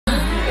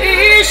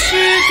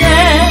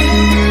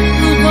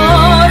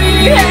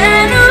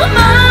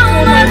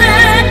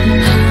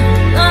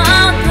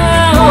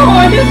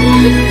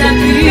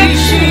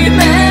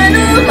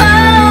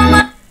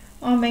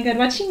Oh my god,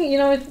 watching, you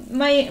know,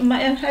 my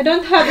I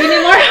don't have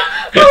any more.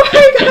 Oh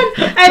my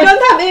god, I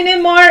don't have any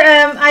more.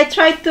 I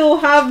tried to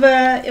have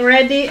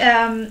ready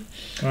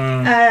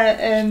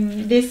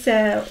this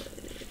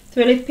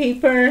toilet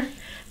paper,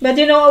 but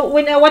you know,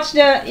 when I watch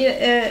the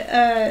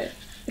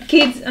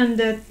kids on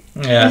the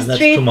street, that's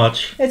too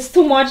much. It's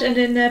too much, and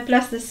then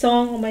plus the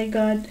song. Oh my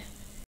god.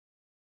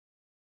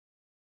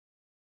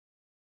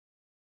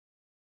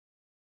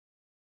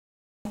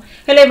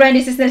 Hello everyone,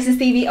 this is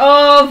NielsensTv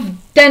of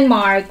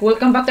Denmark.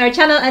 Welcome back to our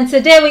channel, and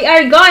today we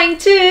are going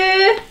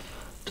to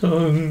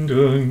Dun,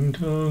 dun,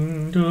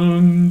 dun,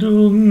 dun,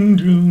 dun,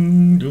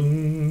 dun,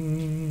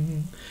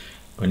 dun.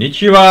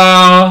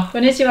 Konnichiwa!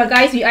 Konnichiwa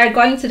guys, we are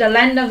going to the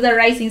land of the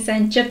rising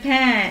sun,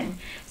 Japan.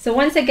 So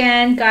once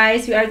again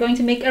guys, we are going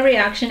to make a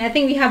reaction. I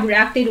think we have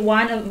reacted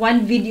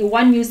one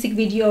music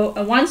video,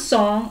 one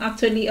song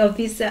actually of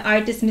this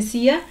artist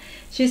Misia.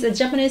 She's a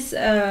Japanese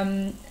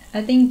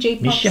I think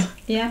J-pop. Misia?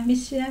 Yeah,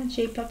 Misia,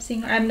 J-pop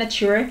singer. I'm not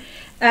sure.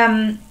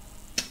 We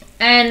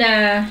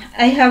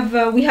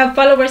have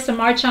followers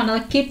from our channel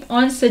keep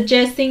on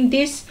suggesting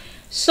this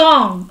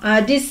song,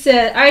 this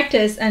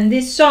artist and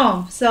this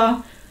song.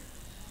 So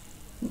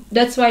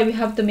that's why we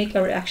have to make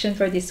a reaction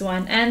for this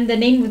one. And the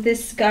name of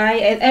this guy,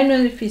 I don't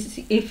know if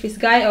it's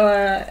guy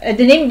or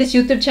the name of this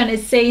YouTube channel,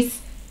 it says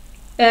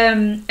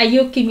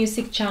Ayuki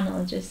Music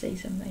Channel. Just say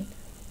something like that.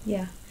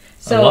 Yeah.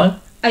 So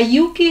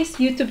Ayuki's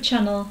YouTube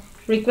channel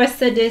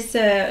requested this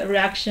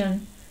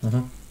reaction.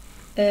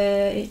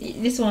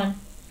 This one,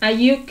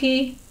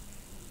 Ayuki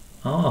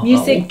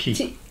Music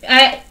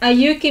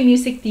Ayuki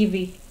Music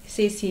TV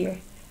says here.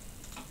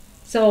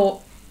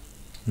 So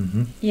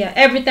yeah,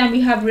 every time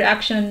we have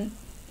reaction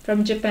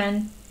from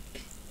Japan,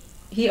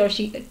 he or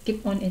she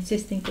keep on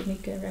insisting to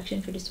make a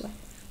reaction for this one.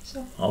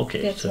 So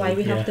that's why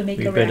we have to make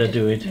a reaction. We better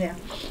do it. Yeah.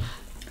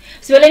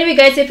 So well, anyway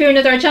guys, if you're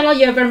new to our channel,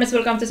 you're very much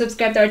welcome to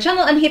subscribe to our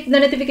channel and hit the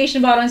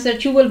notification button so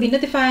that you will be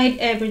notified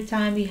every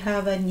time we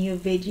have a new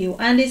video.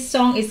 And this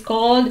song is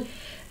called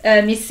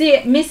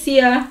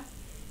Misia.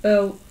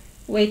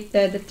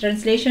 The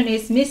translation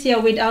is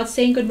Misia without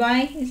saying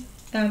goodbye.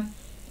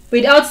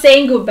 Without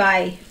saying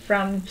goodbye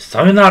from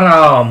Saよな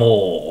ら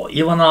も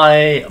言わな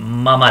い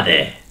まま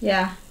で.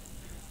 Yeah,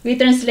 we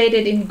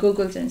translated in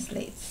Google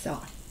Translate.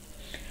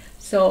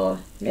 So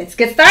let's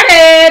get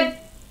started.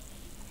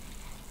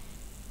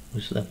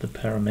 Was that the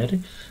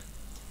paramedics?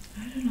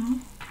 I don't know.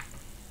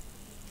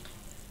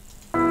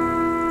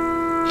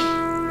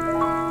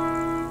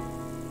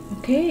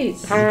 Okay.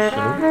 Is it a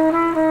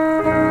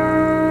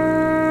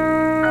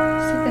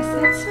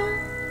sad song?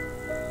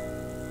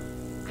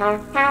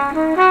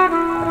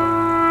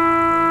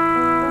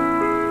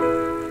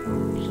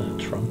 Is that a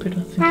trumpet, I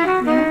think?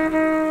 Yeah.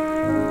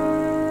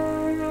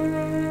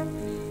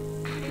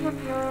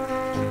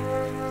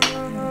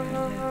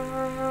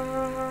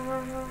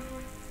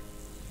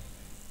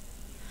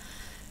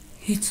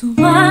 いつ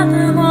ま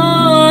でも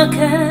明け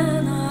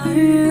ない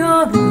夜、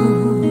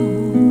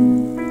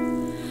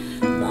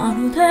まる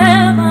で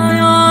迷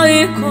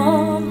い込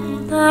ん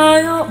だ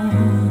よう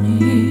に、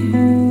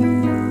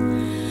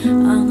あ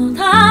な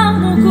た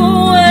の声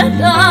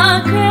だ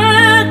け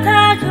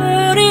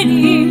頼り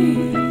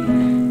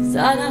に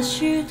探し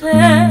て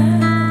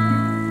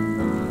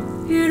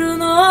いる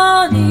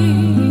のに、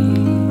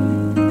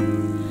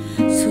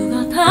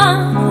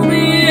姿の見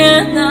え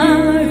な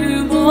い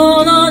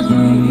ものに。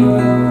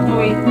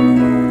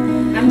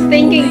I'm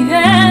thinking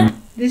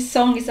this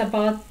song is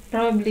about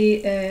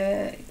probably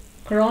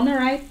Corona,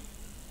 right?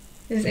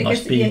 I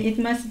guess, yeah, it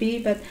must be.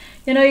 But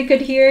you know, you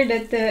could hear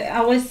that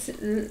I was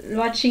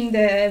watching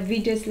the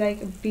videos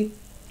like a bit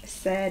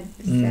sad.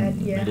 Yeah,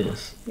 it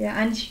is.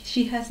 Yeah, and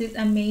she has this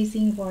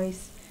amazing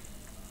voice.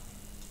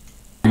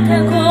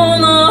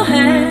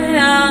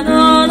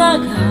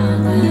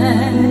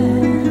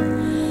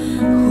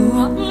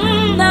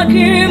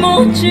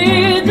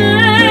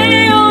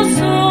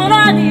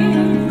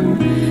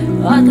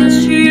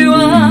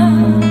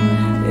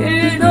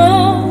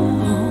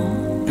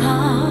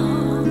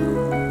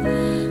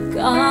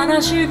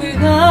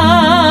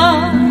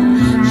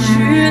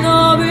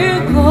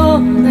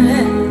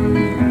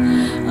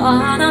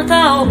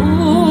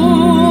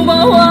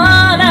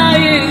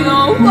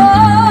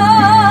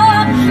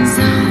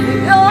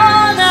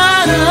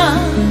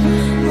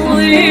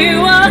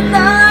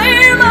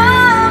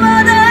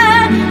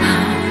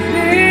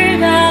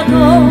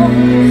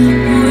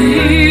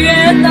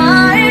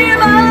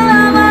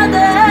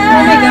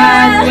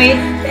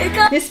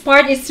 This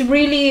part is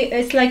really,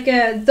 it's like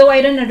though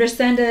I don't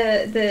understand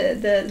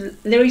the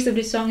lyrics of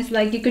the song, it's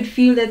like you could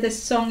feel that the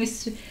song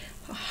is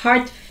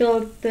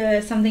heartfelt,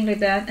 something like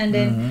that, and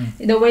then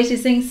the way she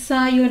sings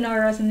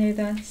sayonara, something like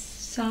that,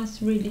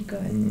 sounds really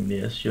good.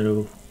 Yes,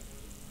 you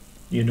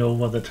know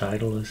what the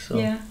title is. So.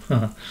 Yeah.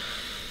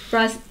 For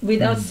us,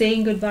 without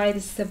saying goodbye,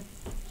 this is the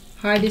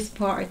hardest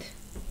part.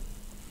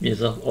 Yes,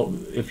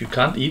 if you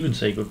can't even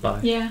say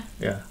goodbye. Yeah.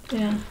 Yeah.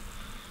 Yeah.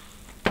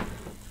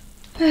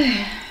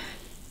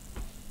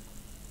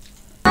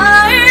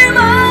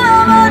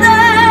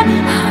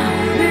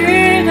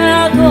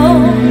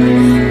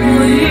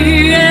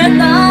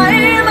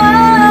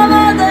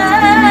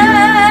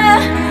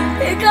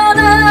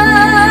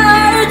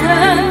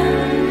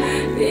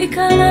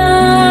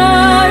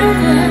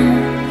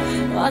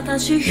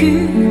 私一人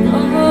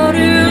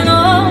残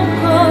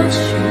し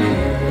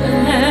て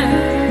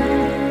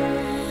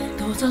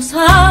閉ざ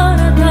され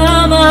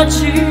た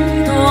街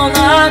の中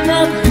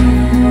で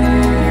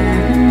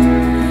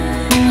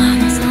離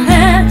され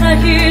た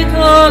人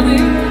々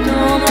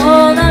の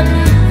中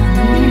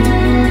に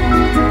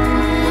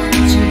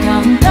時間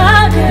だ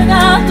けが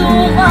止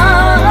ま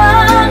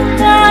っ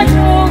たよ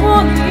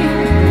うに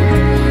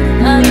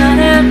流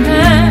れて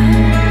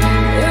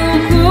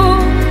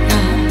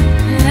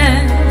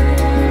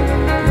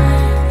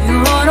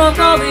喜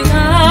びが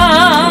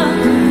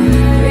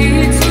い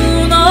つ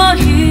の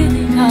日に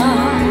か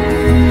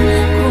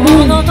こ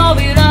の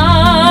扉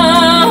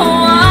を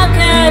開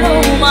ける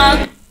まで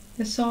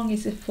The song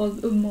is full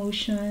of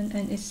emotion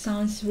and it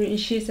sounds really,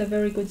 she's a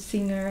very good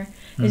singer.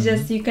 It's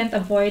just you can't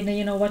avoid,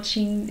 you know,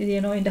 watching,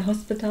 you know, in the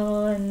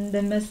hospital and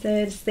the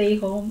message, stay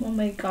home. Oh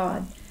my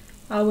god,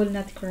 I will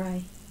not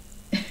cry.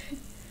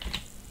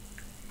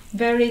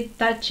 Very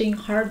touching,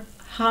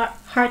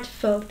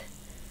 heartfelt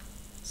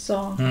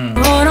song. 喜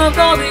び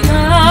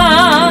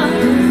が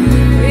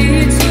い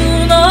つ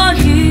の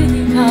日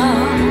にか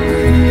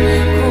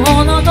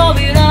この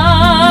扉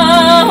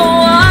を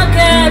開け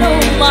る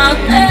まで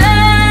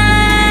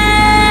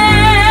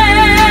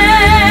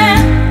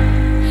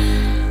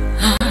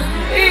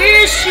愛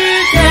し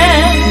て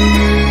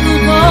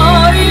太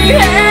いえ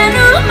る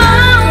ま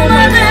ま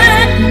で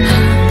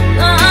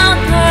あな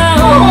た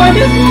を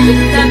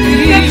抱き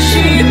し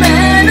め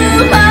る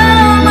ま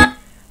ま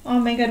Oh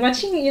my god,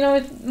 watching, you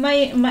know, my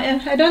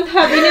I don't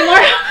have any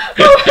more.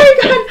 Oh my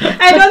god,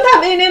 I don't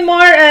have any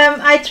more.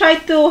 I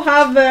tried to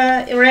have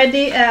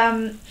ready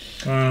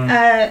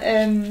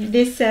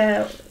this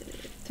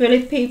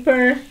toilet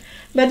paper,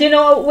 but you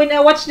know, when I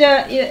watch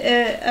the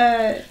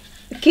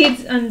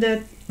kids on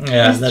the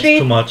Yeah, street, that's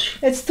too much.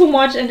 It's too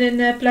much, and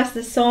then plus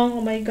the song.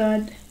 Oh my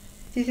god,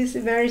 this is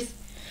very,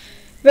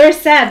 very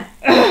sad.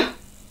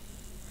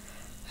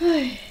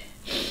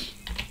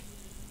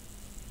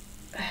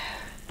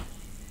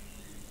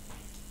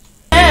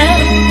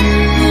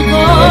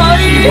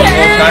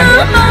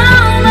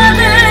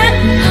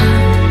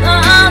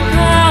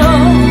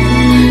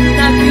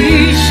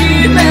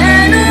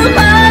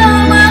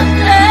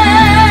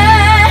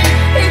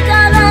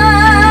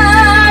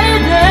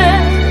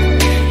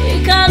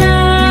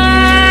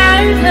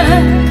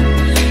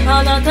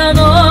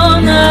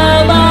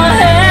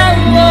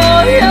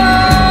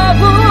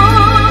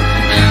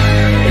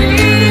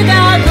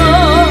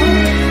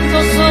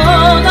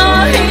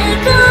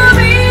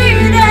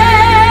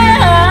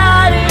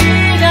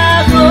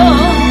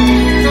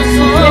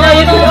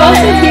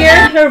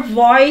 Her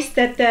voice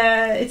that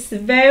it's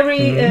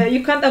very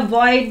you can't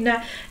avoid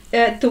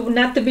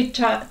not to be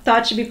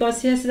touched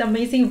because she has an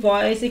amazing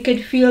voice. You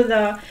could feel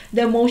the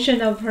emotion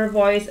of her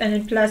voice, and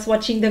then plus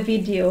watching the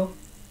video.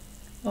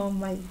 Oh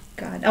my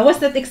god, I was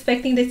not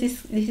expecting this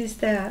is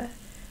the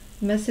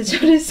message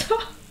of the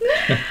song.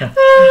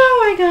 Oh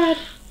my god.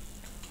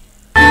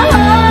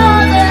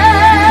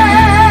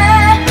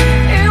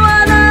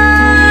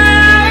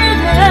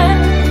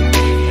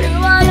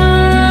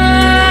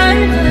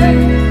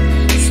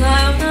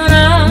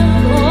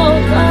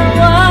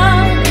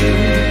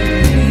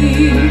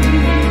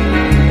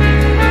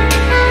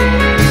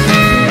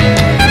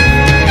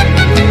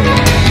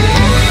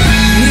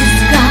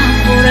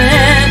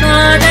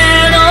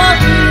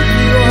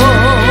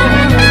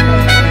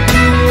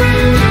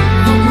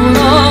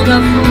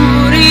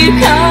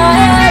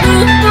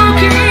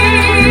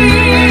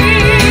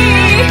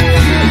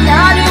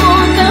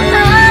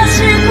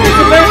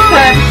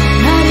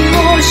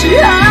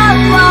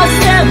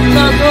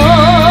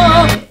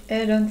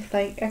 I don't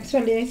like,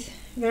 actually it's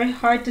very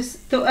hard to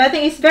I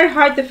think it's very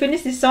hard to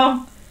finish this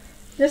song.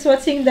 Just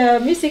watching the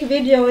music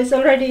video is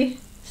already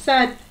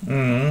sad.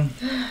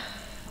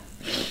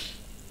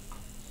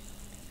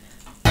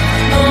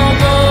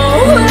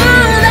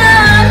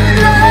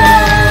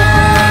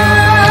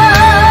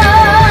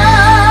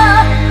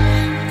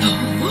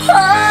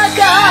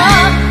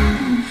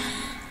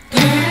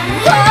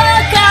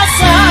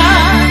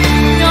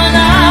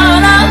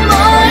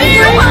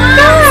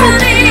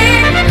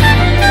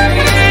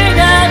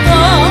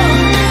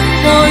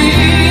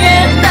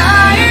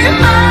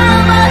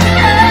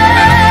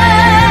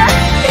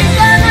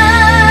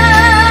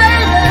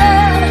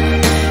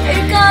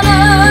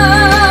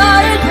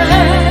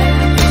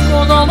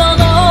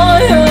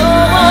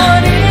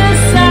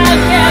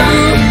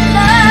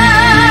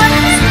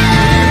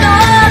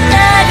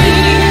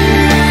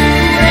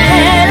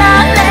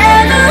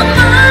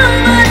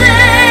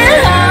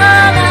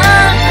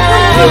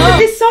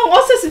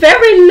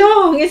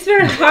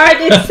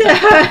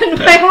 It's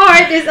my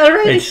heart is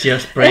already. It's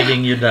just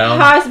breaking you down.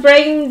 Heart's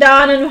breaking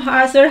down, and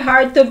it's very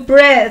hard to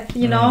breathe.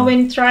 You know,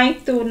 when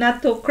trying to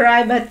not to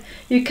cry, but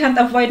you can't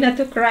avoid not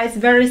to cry. It's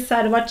very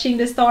sad watching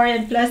the story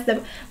and plus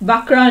the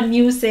background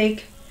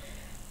music.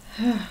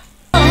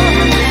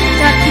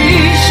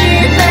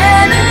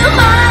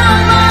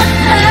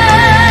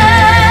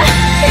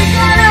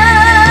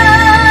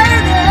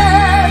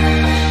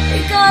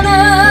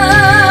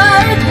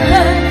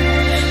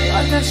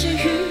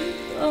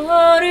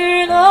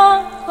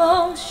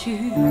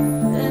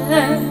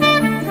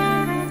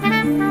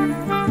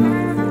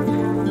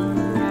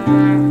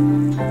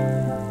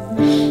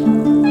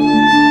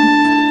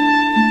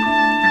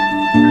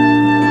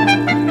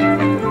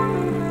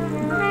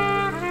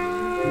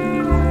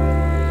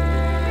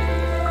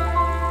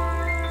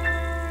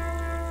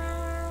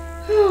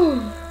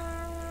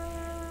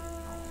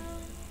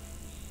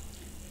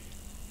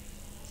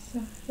 So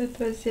that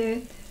was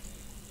it.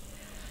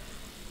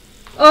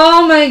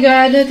 Oh my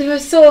god, that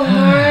was so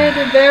hard.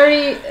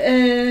 Very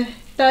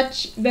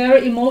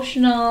very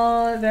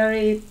emotional,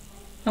 very.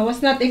 I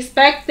was not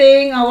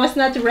expecting, I was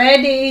not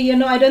ready, you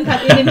know, I don't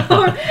have any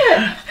more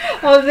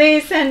of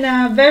this,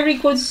 and very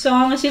good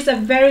song. She's a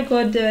very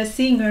good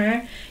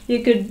singer.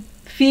 You could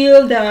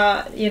feel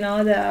the, you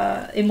know,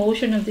 the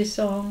emotion of this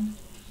song.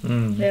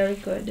 Very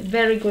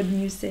good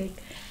music.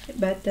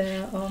 But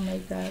oh my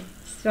god,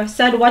 so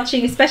sad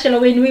watching, especially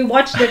when we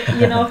watched it,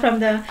 you know, from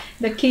the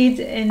kids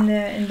in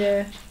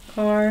the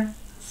car.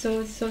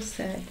 So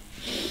sad.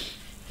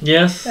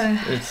 Yes,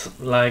 it's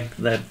like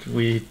that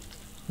we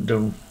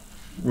don't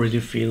really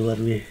feel that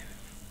we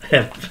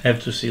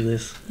have to see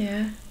this.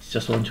 Yeah.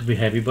 Just want to be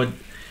happy, but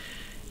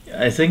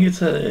I think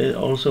it's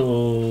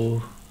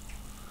also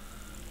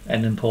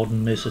an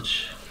important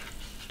message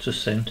to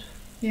send.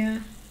 Yeah.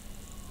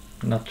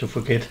 Not to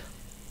forget.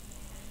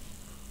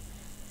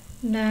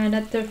 Nah,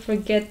 not to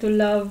forget to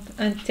love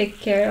and take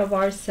care of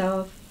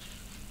ourselves.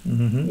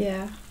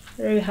 Yeah,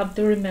 we have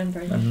to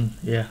remember that.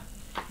 Yeah.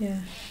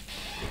 Yeah.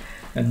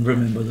 And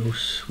remember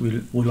those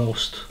we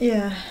lost.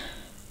 Yeah.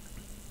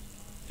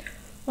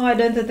 Oh, I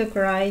don't want to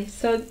cry.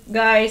 So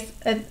guys,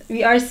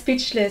 we are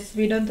speechless.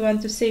 We don't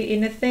want to say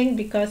anything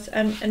because I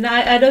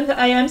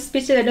am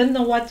speechless. I don't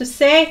know what to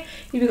say.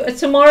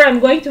 Tomorrow I'm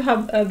going to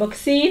have a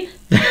vaccine.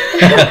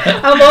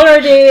 I'm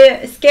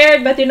already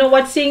scared, but you know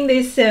what? Seeing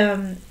this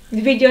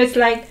video, it's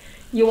like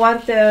you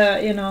want,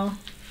 you know,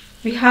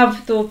 we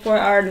have to for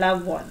our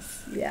loved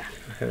ones. Yeah.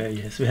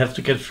 Yes, we have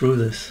to get through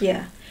this.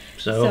 Yeah.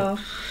 So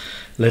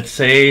let's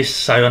say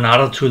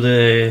sayonara to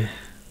the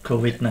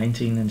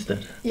COVID-19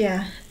 instead.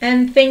 Yeah,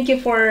 and thank you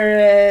for.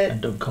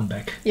 And don't come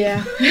back.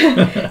 Yeah,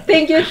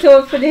 thank you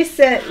for this.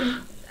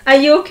 Are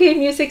You Okay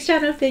music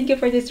channel? Thank you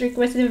for this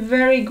request. It's a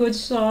very good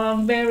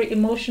song, very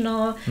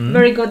emotional,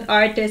 very good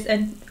artist,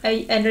 and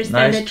I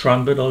understand. Nice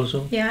trumpet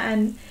also. Yeah,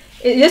 and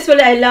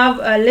usually I love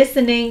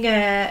listening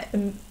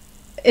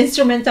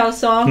instrumental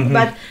song,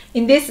 but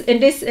in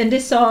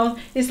this song,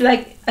 it's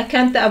like I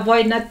can't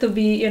avoid not to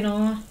be, you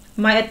know,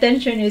 my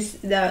attention is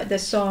the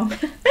song.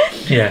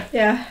 Yeah.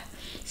 Yeah.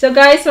 So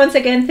guys, once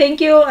again,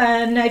 thank you,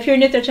 and if you're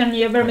new to our channel,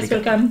 you're very much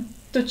welcome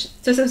to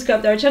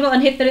subscribe to our channel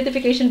and hit the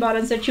notification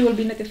button so that you will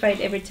be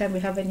notified every time we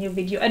have a new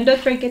video. And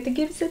don't forget to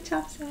give us a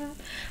thumbs up.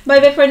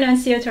 Bye bye for now, and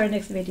see you to our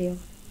next video.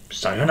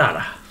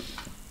 Sayonara.